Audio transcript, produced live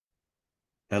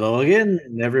Hello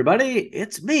again, everybody.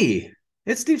 It's me.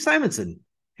 It's Steve Simonson.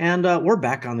 And we're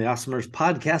back on the Awesomers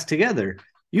podcast together.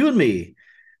 You and me.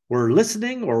 We're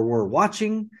listening or we're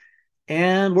watching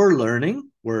and we're learning.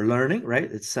 We're learning, right?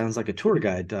 It sounds like a tour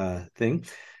guide thing.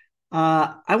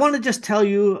 I want to just tell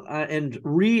you and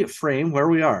reframe where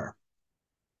we are.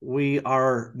 We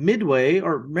are midway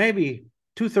or maybe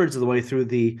two-thirds of the way through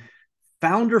the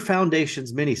Founder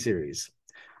Foundations miniseries.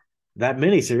 That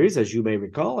miniseries, as you may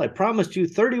recall, I promised you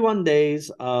 31 days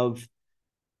of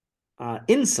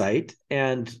insight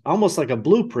and almost like a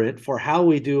blueprint for how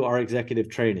we do our executive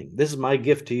training. This is my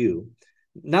gift to you.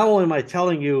 Not only am I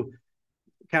telling you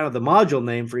kind of the module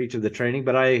name for each of the training,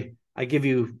 but I give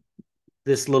you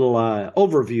this little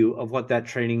overview of what that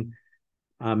training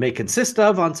may consist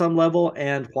of on some level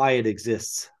and why it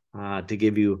exists to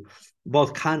give you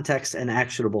both context and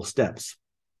actionable steps.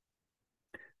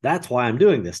 That's why I'm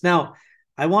doing this. Now,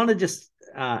 I want to just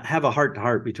have a heart to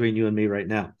heart between you and me right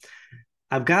now.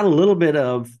 I've got a little bit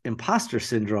of imposter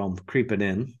syndrome creeping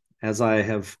in as I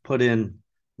have put in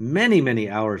many, many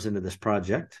hours into this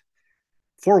project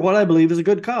for what I believe is a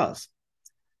good cause.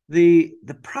 The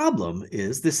problem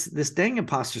is this dang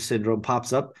imposter syndrome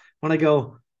pops up when I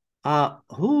go,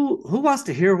 who wants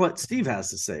to hear what Steve has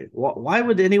to say? Why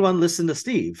would anyone listen to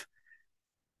Steve?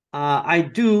 I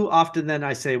do often then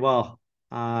I say, well,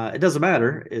 it doesn't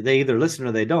matter. They either listen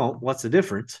or they don't. What's the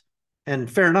difference?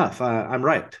 And fair enough. I'm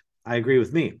right. I agree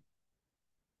with me.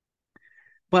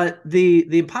 But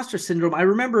the imposter syndrome, I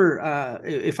remember,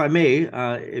 if I may,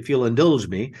 if you'll indulge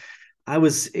me, I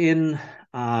was in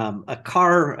a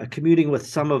car commuting with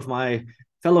some of my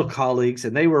fellow colleagues,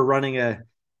 and they were running a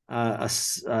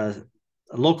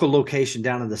local location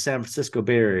down in the San Francisco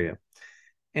Bay Area.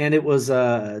 And it was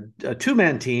a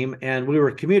two-man team, and we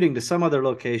were commuting to some other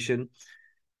location.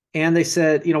 And they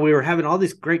said, we were having all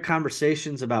these great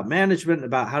conversations about management,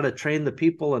 about how to train the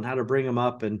people and how to bring them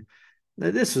up. And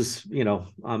this was,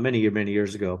 many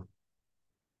years ago.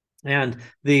 And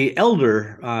the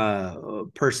elder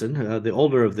person, the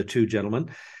older of the two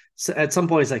gentlemen, at some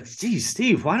point, he's like, geez,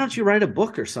 Steve, why don't you write a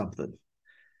book or something?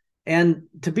 And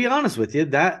to be honest with you,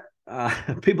 that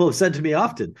people have said to me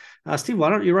often, Steve, why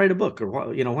don't you write a book? Or,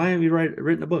 why haven't you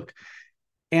written a book?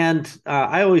 And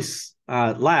I always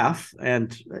laugh,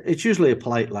 and it's usually a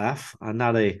polite laugh,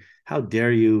 not a "how dare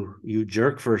you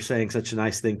jerk for saying such a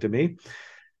nice thing to me."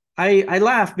 I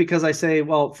laugh because I say,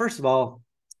 well, first of all,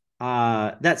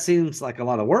 that seems like a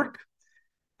lot of work.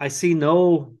 I see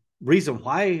no reason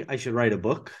why I should write a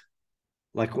book.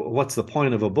 Like, what's the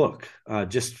point of a book?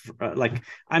 Just like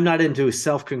I'm not into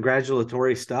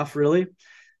self-congratulatory stuff, really.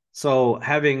 So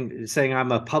saying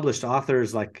I'm a published author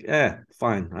is like,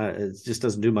 fine. It just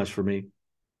doesn't do much for me.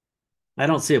 I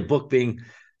don't see a book being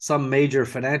some major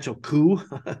financial coup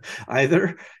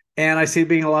either. And I see it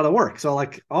being a lot of work. So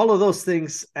like all of those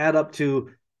things add up to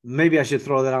maybe I should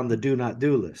throw that on the do not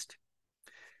do list.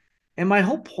 And my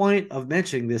whole point of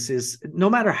mentioning this is no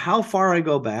matter how far I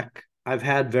go back, I've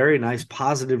had very nice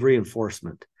positive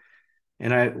reinforcement.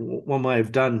 And when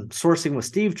I've done sourcing with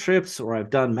Steve trips, or I've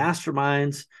done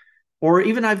masterminds, or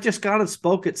even I've just gone and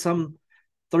spoke at some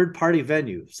third party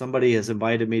venue, somebody has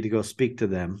invited me to go speak to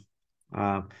them.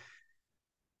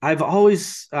 I've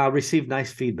always received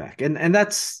nice feedback, and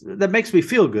that makes me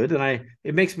feel good, and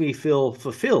it makes me feel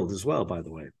fulfilled as well, by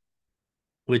the way,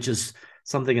 which is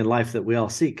something in life that we all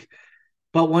seek.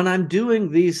 But when I'm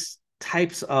doing these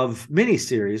types of mini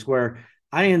series where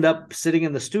I end up sitting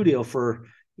in the studio for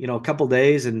a couple of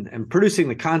days and producing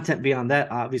the content beyond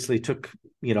that obviously took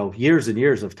years and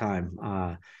years of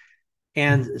time.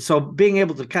 And so being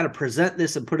able to kind of present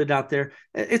this and put it out there,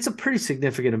 it's a pretty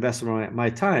significant investment of my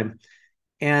time.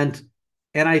 And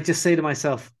I just say to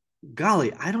myself,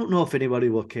 golly, I don't know if anybody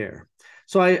will care.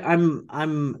 So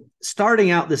I'm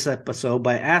starting out this episode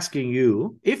by asking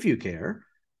you, if you care,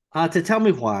 to tell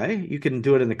me why. You can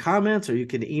do it in the comments, or you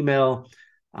can email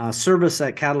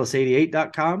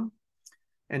service@catalyst88.com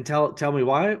and tell me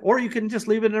why, or you can just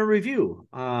leave it in a review,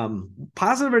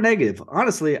 positive or negative.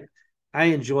 Honestly, I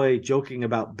enjoy joking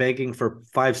about begging for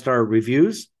 5-star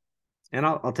reviews, and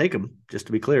I'll take them. Just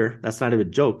to be clear, that's not even a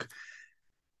joke.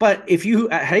 But if you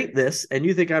hate this and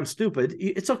you think I'm stupid,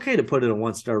 it's okay to put in a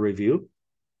 1-star review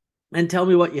and tell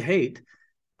me what you hate.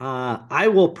 I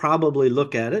will probably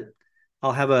look at it.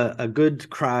 I'll have a good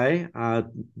cry.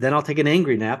 Then I'll take an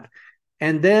angry nap.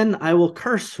 And then I will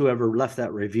curse whoever left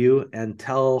that review and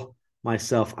tell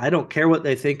myself, I don't care what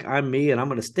they think. I'm me, and I'm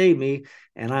going to stay me,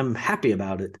 and I'm happy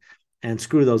about it. And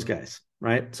screw those guys,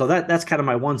 right? So that's kind of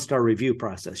my 1-star review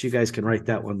process. You guys can write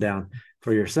that one down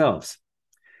for yourselves.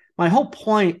 My whole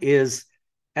point is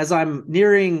as I'm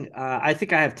nearing, I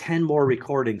think I have 10 more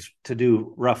recordings to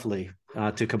do roughly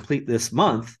to complete this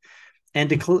month and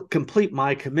to complete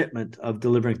my commitment of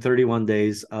delivering 31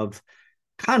 days of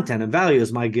content and value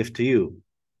as my gift to you.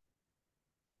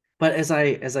 But as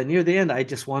I near the end, I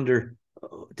just wonder,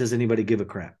 does anybody give a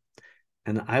crap?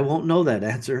 And I won't know that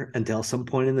answer until some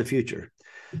point in the future.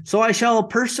 So I shall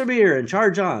persevere and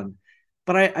charge on.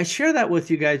 But I share that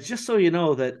with you guys just so you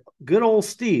know that good old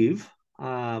Steve,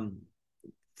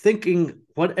 thinking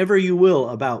whatever you will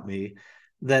about me,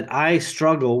 that I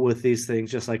struggle with these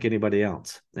things just like anybody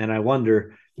else. And I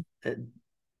wonder,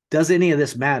 does any of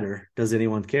this matter? Does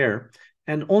anyone care?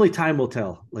 And only time will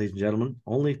tell, ladies and gentlemen.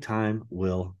 Only time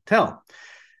will tell.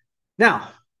 Now,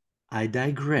 I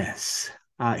digress.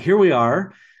 Here we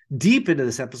are, deep into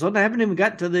this episode, and I haven't even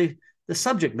got to the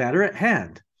subject matter at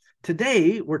hand.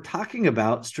 Today, we're talking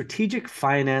about strategic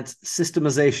finance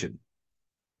systemization.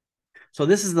 So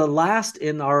this is the last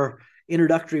in our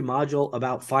introductory module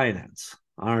about finance.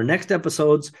 On our next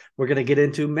episodes, we're going to get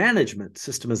into management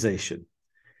systemization.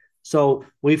 So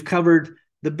we've covered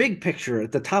the big picture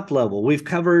at the top level. We've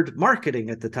covered marketing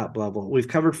at the top level. We've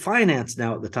covered finance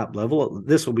now at the top level.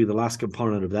 This will be the last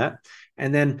component of that.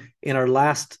 And then in our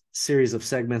last series of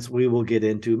segments, we will get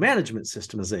into management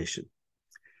systemization.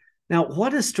 Now, what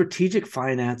does strategic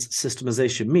finance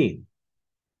systemization mean?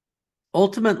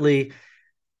 Ultimately,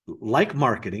 like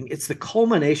marketing, it's the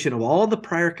culmination of all the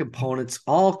prior components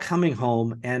all coming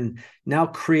home and now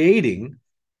creating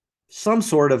some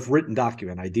sort of written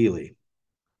document, ideally.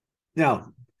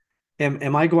 Now,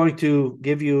 am I going to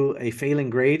give you a failing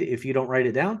grade if you don't write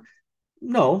it down?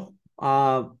 No,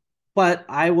 but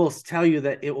I will tell you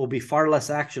that it will be far less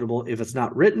actionable if it's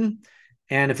not written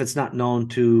and if it's not known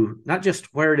to not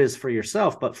just where it is for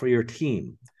yourself, but for your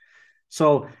team.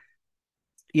 So,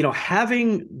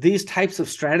 having these types of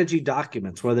strategy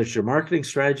documents, whether it's your marketing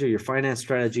strategy or your finance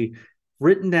strategy,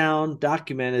 written down,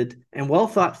 documented, and well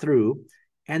thought through,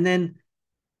 and then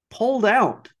pulled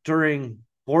out during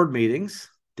board meetings.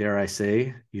 Dare I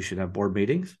say, you should have board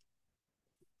meetings,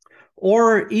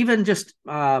 or even just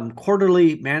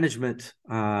quarterly management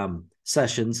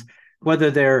sessions,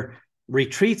 whether they're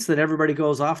retreats that everybody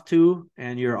goes off to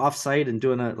and you're offsite and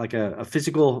doing a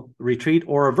physical retreat,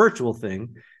 or a virtual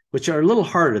thing, which are a little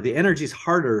harder. The energy is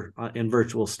harder in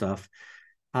virtual stuff.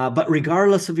 But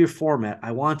regardless of your format,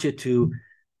 I want you to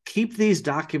keep these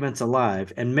documents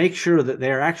alive and make sure that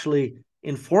they're actually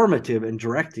informative and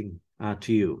directing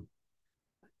to you.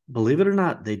 Believe it or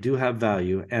not, they do have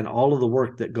value, and all of the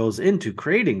work that goes into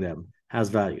creating them has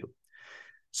value.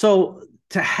 So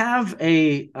to have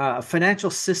a financial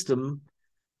system,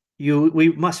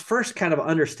 we must first kind of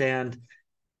understand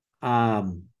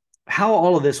how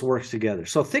all of this works together.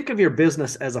 So think of your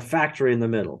business as a factory in the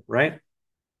middle, right?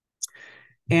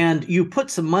 And you put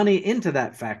some money into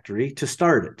that factory to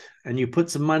start it. And you put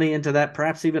some money into that,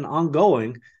 perhaps even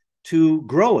ongoing, to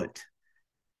grow it.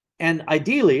 And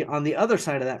ideally, on the other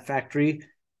side of that factory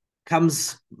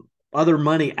comes other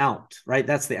money out, right?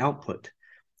 That's the output.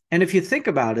 And if you think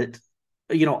about it,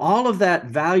 all of that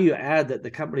value add that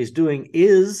the company's doing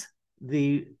is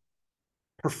the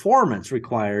performance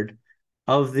required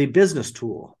of the business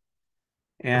tool.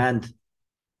 And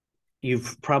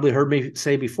you've probably heard me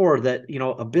say before that,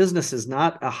 a business is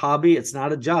not a hobby. It's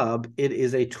not a job. It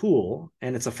is a tool,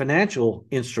 and it's a financial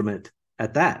instrument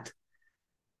at that.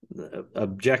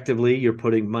 Objectively, you're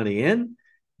putting money in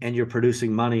and you're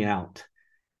producing money out.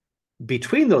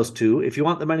 Between those two, if you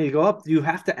want the money to go up, you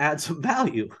have to add some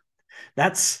value.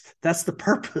 That's the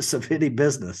purpose of any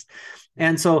business.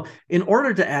 And so in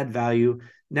order to add value,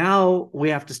 now we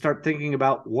have to start thinking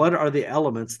about what are the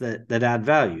elements that add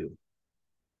value,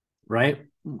 right?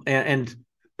 And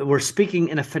we're speaking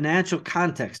in a financial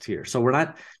context here. So we're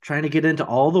not trying to get into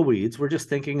all the weeds. We're just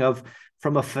thinking of,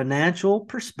 from a financial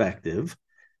perspective,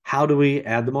 how do we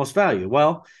add the most value?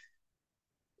 Well,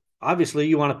 obviously,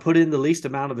 you want to put in the least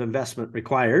amount of investment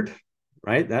required,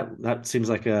 right? That seems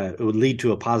like it would lead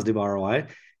to a positive ROI.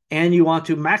 And you want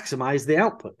to maximize the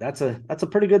output. That's a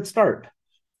pretty good start.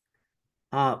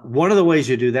 One of the ways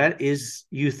you do that is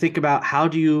you think about, how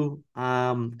do you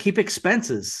keep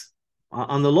expenses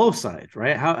on the low side,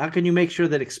 right? How can you make sure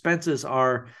that expenses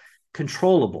are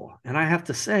controllable? And I have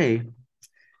to say,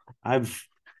 I've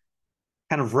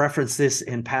kind of referenced this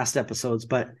in past episodes,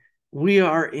 but we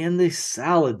are in the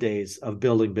salad days of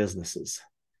building businesses.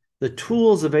 The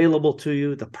tools available to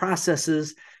you, the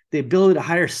processes, the ability to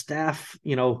hire staff,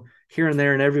 here and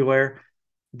there and everywhere.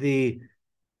 The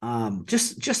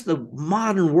just the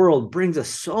modern world brings us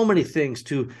so many things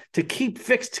to keep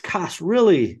fixed costs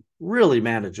really, really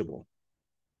manageable.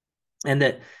 And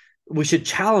that we should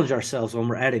challenge ourselves when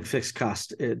we're adding fixed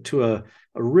costs to a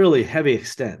really heavy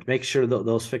extent. Make sure that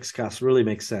those fixed costs really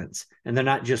make sense, and they're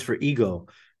not just for ego,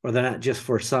 or they're not just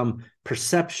for some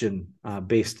perception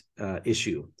based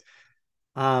issue.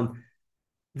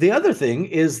 The other thing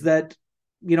is that,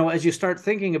 as you start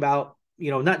thinking about,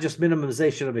 not just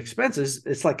minimization of expenses,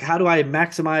 it's like, how do I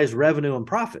maximize revenue and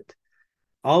profit?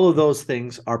 All of those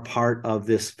things are part of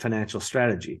this financial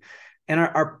strategy. And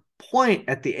our point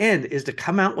at the end is to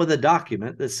come out with a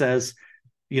document that says,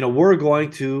 we're going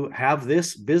to have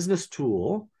this business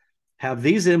tool, have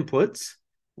these inputs,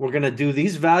 we're going to do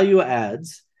these value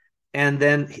adds, and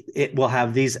then it will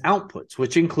have these outputs,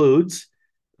 which includes,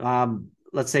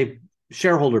 let's say,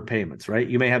 shareholder payments, right?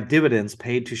 You may have dividends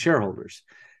paid to shareholders.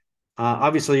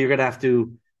 Obviously, you're going to have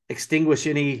to extinguish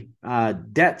any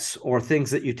debts or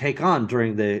things that you take on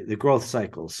during the growth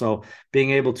cycle. So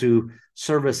being able to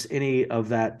service any of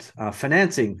that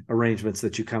financing arrangements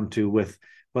that you come to with,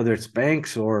 whether it's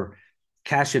banks or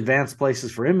cash advance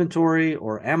places for inventory,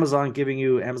 or Amazon giving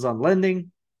you Amazon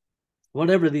lending,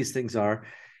 whatever these things are.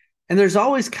 And there's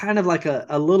always kind of like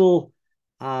a little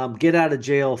get out of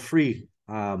jail free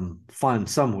fund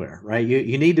somewhere, right?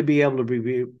 You need to be able to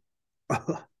be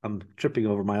I'm tripping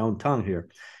over my own tongue here.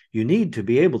 You need to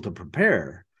be able to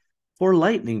prepare for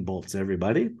lightning bolts,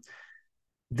 everybody.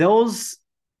 Those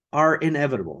are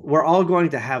inevitable. We're all going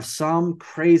to have some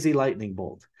crazy lightning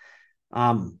bolt.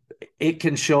 It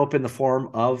can show up in the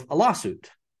form of a lawsuit.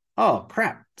 Oh,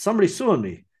 crap, somebody's suing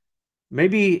me.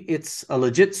 Maybe it's a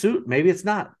legit suit. Maybe it's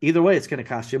not. Either way, it's going to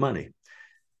cost you money.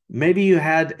 Maybe you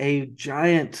had a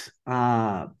giant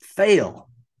fail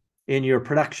in your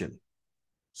production.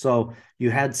 So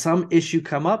you had some issue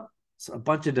come up, a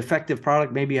bunch of defective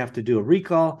product. Maybe you have to do a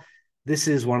recall. This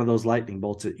is one of those lightning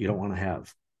bolts that you don't want to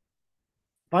have.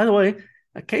 By the way,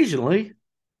 occasionally,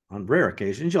 on rare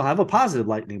occasions, you'll have a positive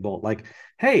lightning bolt. Like,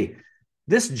 hey,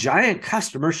 this giant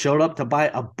customer showed up to buy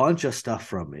a bunch of stuff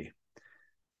from me.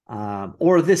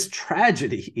 Or this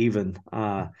tragedy even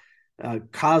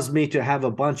caused me to have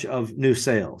a bunch of new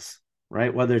sales,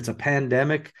 right? Whether it's a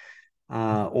pandemic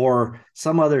or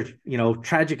some other,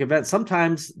 tragic event.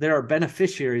 Sometimes there are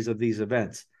beneficiaries of these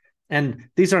events. And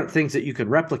these aren't things that you can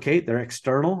replicate. They're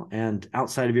external and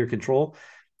outside of your control.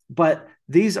 But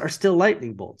these are still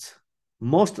lightning bolts.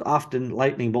 Most often,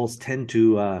 lightning bolts tend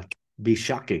to be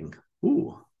shocking.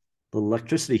 Ooh, the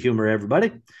electricity humor,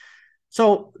 everybody.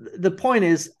 So the point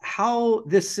is, how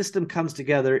this system comes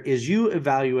together is you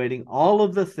evaluating all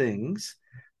of the things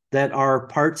that are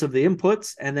parts of the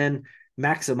inputs, and then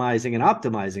maximizing and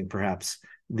optimizing perhaps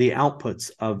the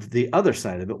outputs of the other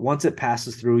side of it once it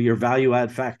passes through your value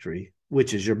add factory,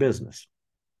 which is your business.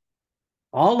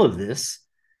 All of this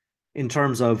in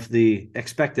terms of the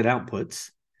expected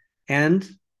outputs, and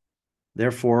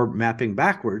therefore mapping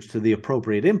backwards to the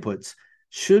appropriate inputs,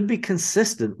 should be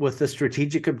consistent with the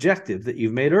strategic objective that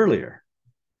you've made earlier.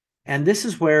 And this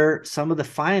is where some of the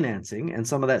financing and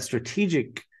some of that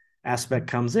strategic aspect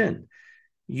comes in.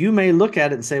 You may look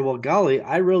at it and say, well, golly,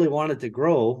 I really wanted to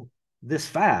grow this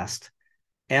fast,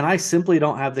 and I simply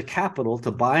don't have the capital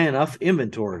to buy enough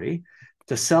inventory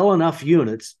to sell enough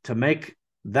units to make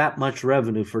that much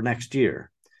revenue for next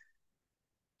year.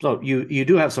 So you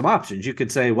do have some options. You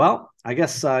could say, well, I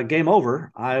guess game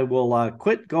over. I will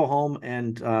quit, go home,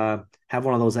 and have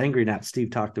one of those angry naps Steve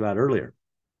talked about earlier.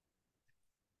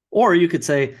 Or you could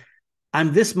say,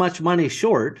 I'm this much money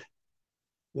short.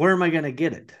 Where am I going to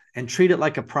get it? And treat it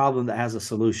like a problem that has a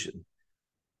solution.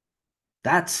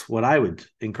 That's what I would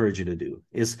encourage you to do,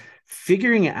 is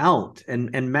figuring out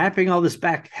and mapping all this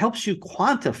back helps you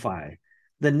quantify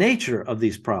the nature of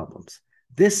these problems.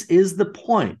 This is the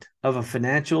point of a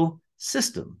financial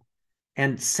system,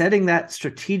 and setting that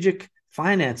strategic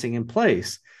financing in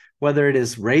place, whether it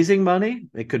is raising money,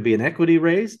 it could be an equity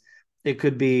raise, it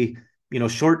could be,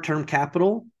 short-term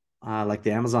capital, like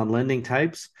the Amazon lending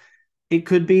types. It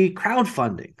could be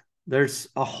crowdfunding. There's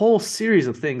a whole series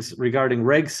of things regarding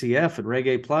Reg CF and Reg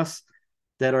A Plus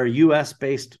that are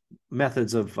US-based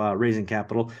methods of raising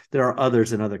capital. There are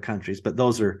others in other countries, but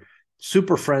those are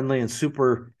super friendly and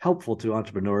super helpful to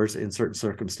entrepreneurs in certain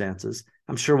circumstances.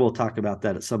 I'm sure we'll talk about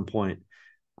that at some point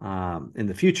in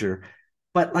the future.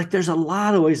 But there's a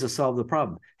lot of ways to solve the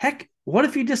problem. Heck, what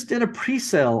if you just did a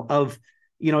pre-sale of,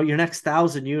 your next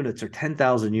 1,000 units or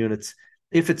 10,000 units?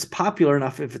 If it's popular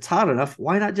enough, if it's hot enough,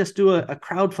 why not just do a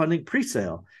crowdfunding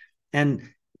pre-sale and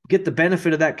get the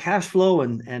benefit of that cash flow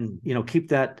and keep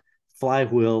that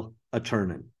flywheel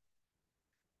a-turning?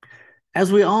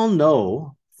 As we all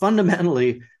know,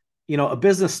 fundamentally, a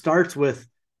business starts with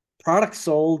product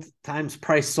sold times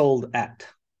price sold at,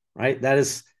 right?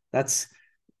 That's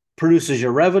produces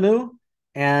your revenue,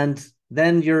 and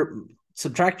then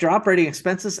subtract your operating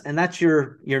expenses, and that's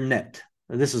your net.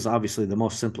 This is obviously the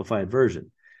most simplified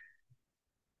version.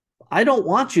 I don't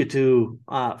want you to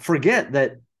forget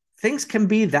that things can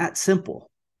be that simple.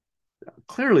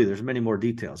 Clearly, there's many more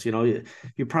details.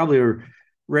 You probably are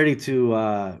ready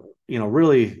to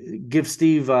really give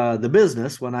Steve the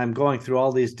business when I'm going through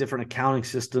all these different accounting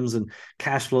systems and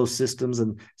cash flow systems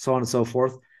and so on and so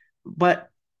forth. But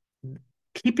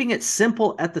keeping it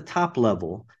simple at the top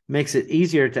level makes it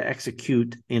easier to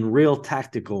execute in real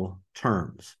tactical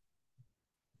terms.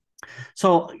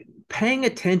 So paying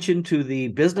attention to the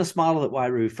business model that I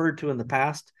referred to in the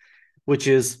past, which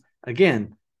is,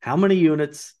 again, how many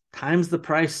units times the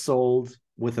price sold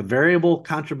with a variable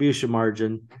contribution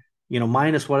margin,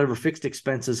 minus whatever fixed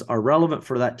expenses are relevant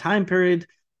for that time period,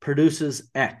 produces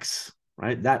X,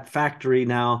 right? That factory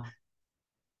now,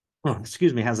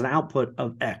 has an output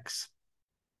of X.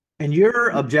 And your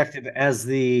objective as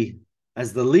the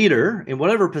leader in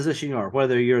whatever position you are,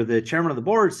 whether you're the chairman of the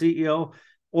board, CEO,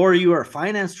 or you are a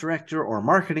finance director or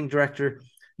marketing director,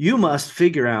 you must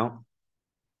figure out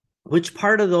which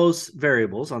part of those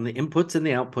variables on the inputs and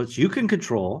the outputs you can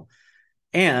control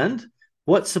and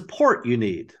what support you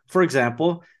need. For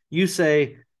example, you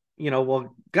say,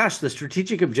 well, gosh, the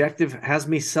strategic objective has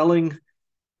me selling,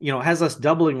 has us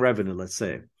doubling revenue, let's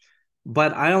say,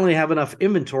 but I only have enough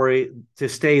inventory to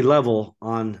stay level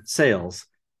on sales.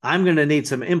 I'm going to need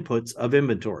some inputs of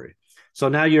inventory. So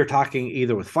now you're talking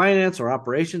either with finance or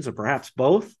operations or perhaps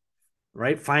both,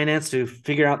 right? Finance to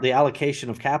figure out the allocation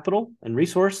of capital and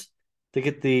resource to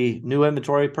get the new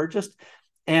inventory purchased,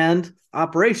 and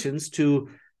operations to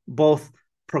both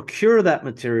procure that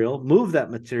material, move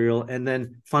that material, and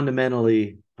then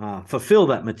fundamentally fulfill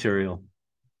that material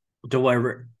to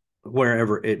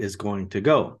wherever it is going to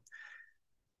go.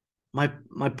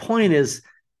 My point is,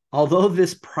 although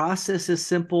this process is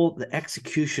simple, the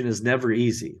execution is never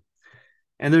easy.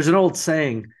 And there's an old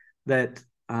saying that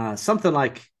something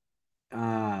like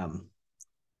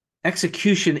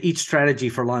execution eats strategy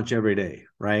for lunch every day,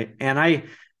 right? And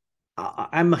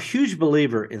I'm a huge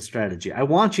believer in strategy. I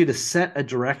want you to set a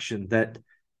direction that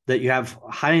you have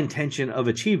high intention of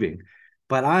achieving,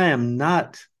 but I am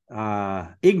not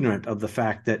ignorant of the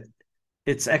fact that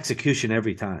it's execution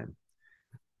every time.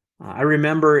 I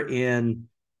remember in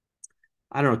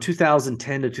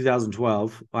 2010 to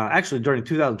 2012, actually during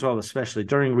 2012, especially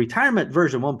during retirement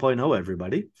version 1.0,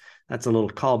 everybody, that's a little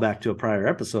callback to a prior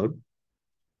episode.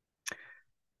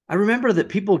 I remember that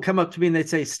people would come up to me and they'd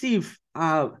say, Steve,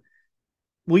 will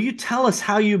you tell us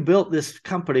how you built this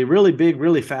company really big,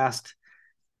 really fast?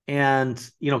 And,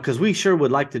 because we sure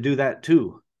would like to do that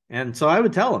too. And so I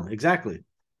would tell them exactly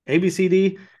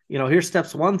ABCD, here's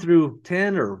steps 1 through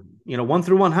 10 or, 1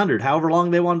 through 100, however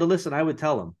long they wanted to listen, I would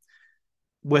tell them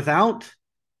without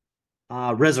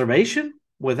reservation,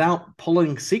 without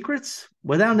pulling secrets,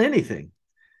 without anything.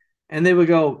 And they would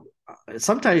go,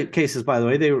 some cases, by the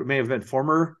way, they may have been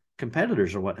former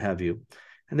competitors or what have you.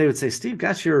 And they would say, Steve,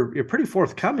 gosh, you're pretty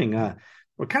forthcoming.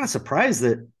 We're kind of surprised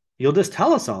that you'll just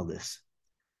tell us all this.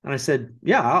 And I said,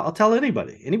 yeah, I'll tell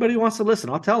anybody. Anybody who wants to listen,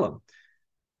 I'll tell them.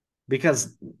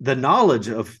 Because the knowledge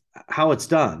of how it's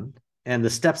done and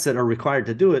the steps that are required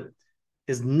to do it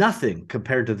is nothing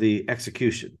compared to the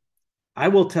execution. I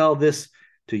will tell this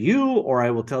to you, or I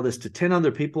will tell this to 10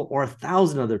 other people or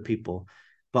 1,000 other people.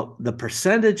 But the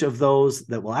percentage of those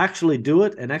that will actually do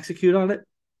it and execute on it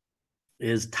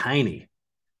is tiny.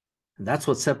 And that's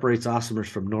what separates awesomers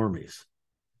from normies,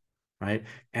 right?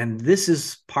 And this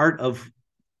is part of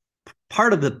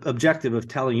the objective of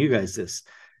telling you guys this.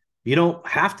 You don't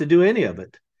have to do any of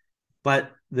it,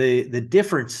 but the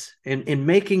difference in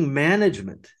making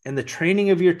management and the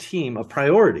training of your team a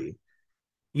priority,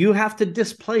 you have to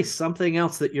displace something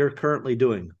else that you're currently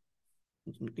doing.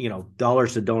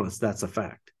 Dollars to donuts, that's a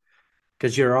fact.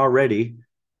 Because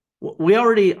we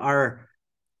already are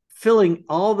filling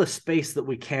all the space that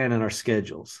we can in our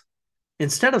schedules.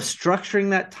 Instead of structuring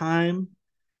that time,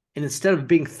 and instead of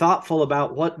being thoughtful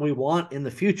about what we want in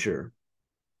the future,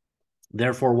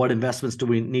 therefore, what investments do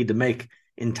we need to make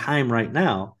in time right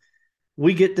now,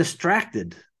 we get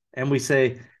distracted and we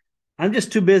say, I'm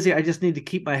just too busy. I just need to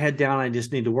keep my head down. I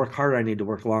just need to work harder. I need to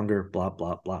work longer, blah,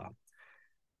 blah, blah.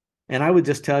 And I would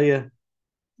just tell you,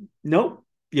 nope,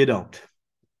 you don't.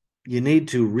 You need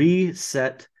to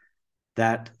reset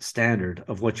that standard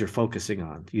of what you're focusing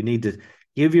on. You need to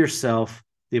give yourself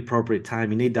the appropriate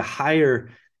time. You need to hire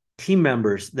team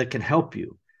members that can help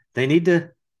you. They need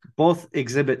to both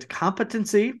exhibit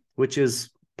competency, which is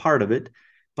part of it,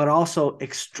 but also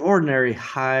extraordinary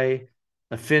high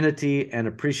affinity and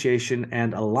appreciation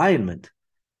and alignment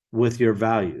with your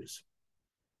values.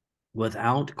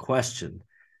 Without question,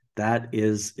 that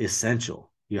is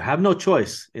essential. You have no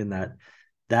choice in that.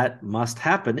 That must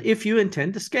happen if you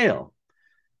intend to scale.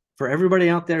 For everybody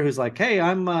out there who's like, hey,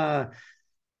 I'm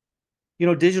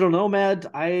digital nomad,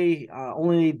 I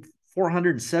only need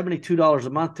 $472 a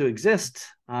month to exist.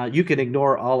 You can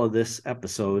ignore all of this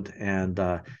episode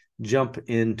and jump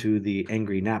into the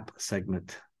angry nap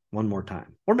segment one more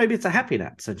time. Or maybe it's a happy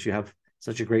nap since you have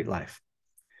such a great life.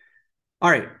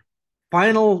 All right.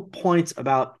 Final points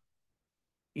about,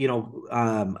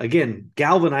 again,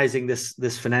 galvanizing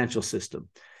this financial system.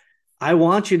 I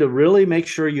want you to really make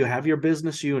sure you have your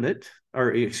business unit,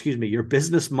 or excuse me, your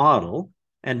business model.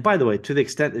 And by the way, to the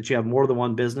extent that you have more than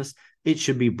one business, it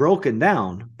should be broken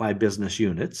down by business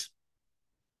units.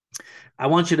 I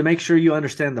want you to make sure you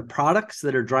understand the products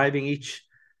that are driving each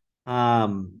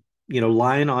line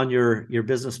on your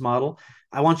business model.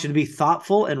 I want you to be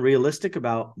thoughtful and realistic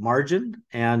about margin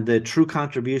and the true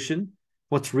contribution,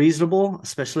 what's reasonable,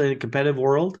 especially in a competitive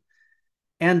world.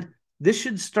 And this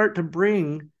should start to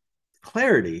bring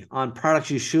clarity on products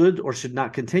you should or should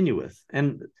not continue with.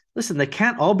 And listen, they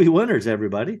can't all be winners,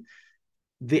 everybody.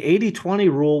 The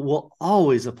 80-20 rule will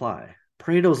always apply.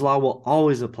 Pareto's law will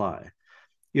always apply.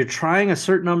 You're trying a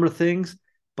certain number of things,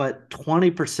 but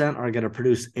 20% are going to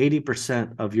produce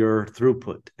 80% of your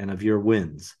throughput and of your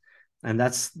wins. And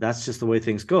that's just the way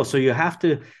things go. So you have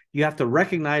to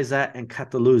recognize that and cut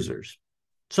the losers.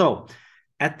 So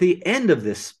at the end of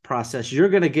this process, you're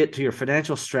going to get to your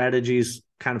financial strategies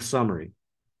kind of summary.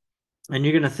 And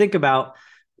you're going to think about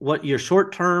what your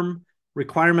short-term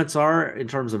requirements are in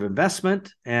terms of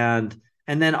investment, and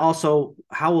then also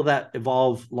how will that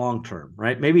evolve long-term,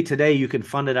 right? Maybe today you can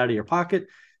fund it out of your pocket,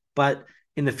 but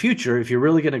in the future, if you're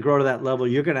really going to grow to that level,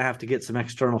 you're going to have to get some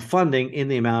external funding in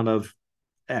the amount of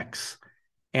X.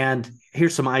 And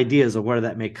here's some ideas of where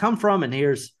that may come from, and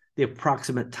here's the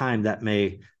approximate time that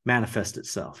may manifest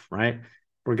itself, right?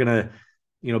 We're going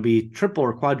to be triple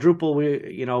or quadruple.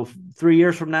 3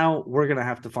 years from now, we're going to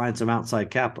have to find some outside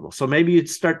capital. So maybe you'd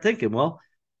start thinking, well,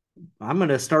 I'm going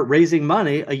to start raising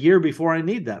money a year before I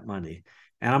need that money.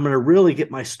 And I'm going to really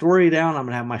get my story down. I'm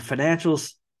going to have my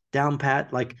financials down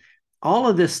pat. Like, all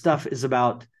of this stuff is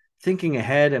about thinking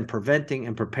ahead and preventing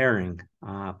and preparing,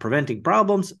 preventing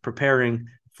problems, preparing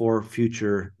for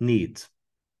future needs.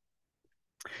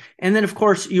 And then, of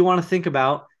course, you want to think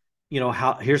about,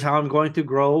 here's how I'm going to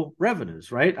grow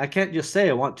revenues, right? I can't just say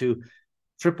I want to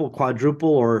triple, quadruple,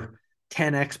 or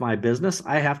 10x my business.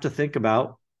 I have to think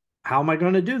about, how am I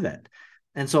going to do that?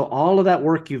 And so all of that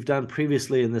work you've done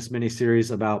previously in this mini series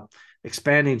about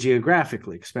expanding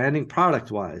geographically, expanding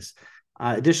product-wise,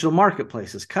 additional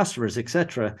marketplaces, customers,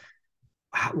 etc.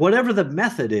 Whatever the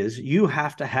method is, you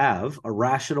have to have a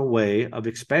rational way of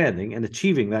expanding and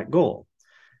achieving that goal.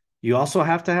 You also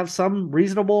have to have some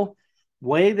reasonable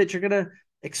way that you're going to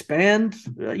expand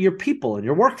your people and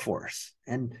your workforce,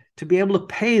 and to be able to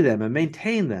pay them and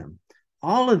maintain them.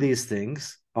 All of these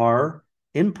things are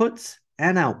inputs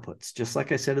and outputs, just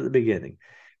like I said at the beginning.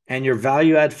 And your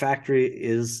value add factory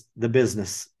is the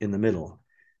business in the middle.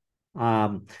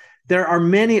 There are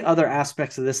many other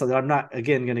aspects of this that I'm not,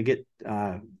 again, going to get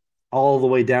all the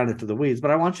way down into the weeds,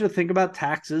 but I want you to think about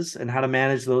taxes and how to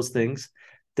manage those things.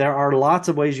 There are lots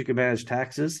of ways you can manage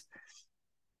taxes.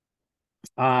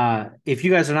 If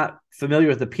you guys are not familiar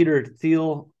with the Peter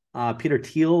Thiel, I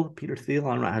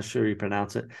don't know how sure you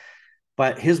pronounce it,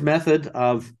 but his method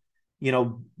of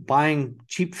buying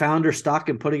cheap founder stock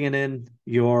and putting it in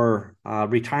your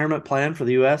retirement plan for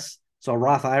the U.S. So a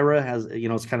Roth IRA has,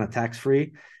 it's kind of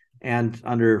tax-free. And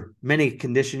under many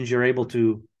conditions, you're able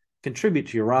to contribute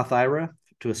to your Roth IRA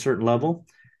to a certain level.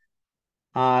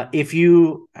 If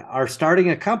you are starting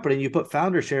a company, you put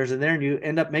founder shares in there and you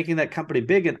end up making that company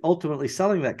big and ultimately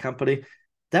selling that company,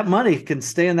 that money can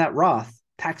stay in that Roth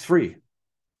tax-free.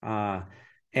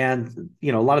 And,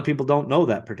 a lot of people don't know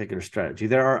that particular strategy.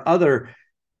 There are other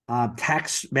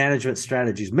tax management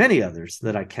strategies, many others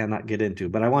that I cannot get into,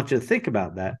 but I want you to think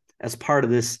about that as part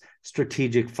of this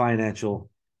strategic financial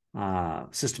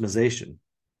systemization.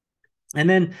 And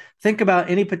then think about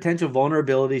any potential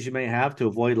vulnerabilities you may have to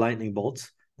avoid lightning bolts.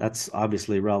 That's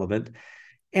obviously relevant.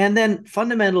 And then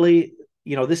fundamentally,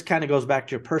 this kind of goes back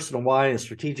to your personal why and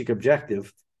strategic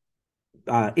objective,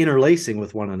 interlacing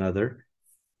with one another.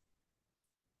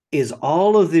 Is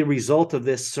all of the result of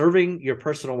this serving your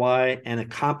personal why and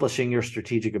accomplishing your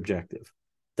strategic objective?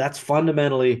 That's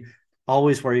fundamentally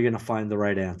always where you're going to find the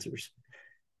right answers.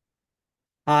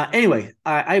 Anyway,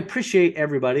 I appreciate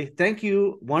everybody. Thank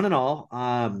you, one and all.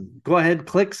 Go ahead,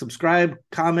 click, subscribe,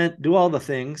 comment, do all the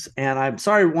things. And I'm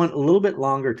sorry I went a little bit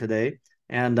longer today.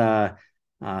 And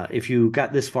If you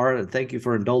got this far, thank you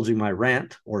for indulging my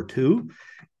rant or two.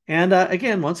 And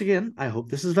again, once again, I hope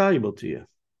this is valuable to you.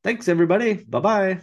 Thanks, everybody. Bye bye.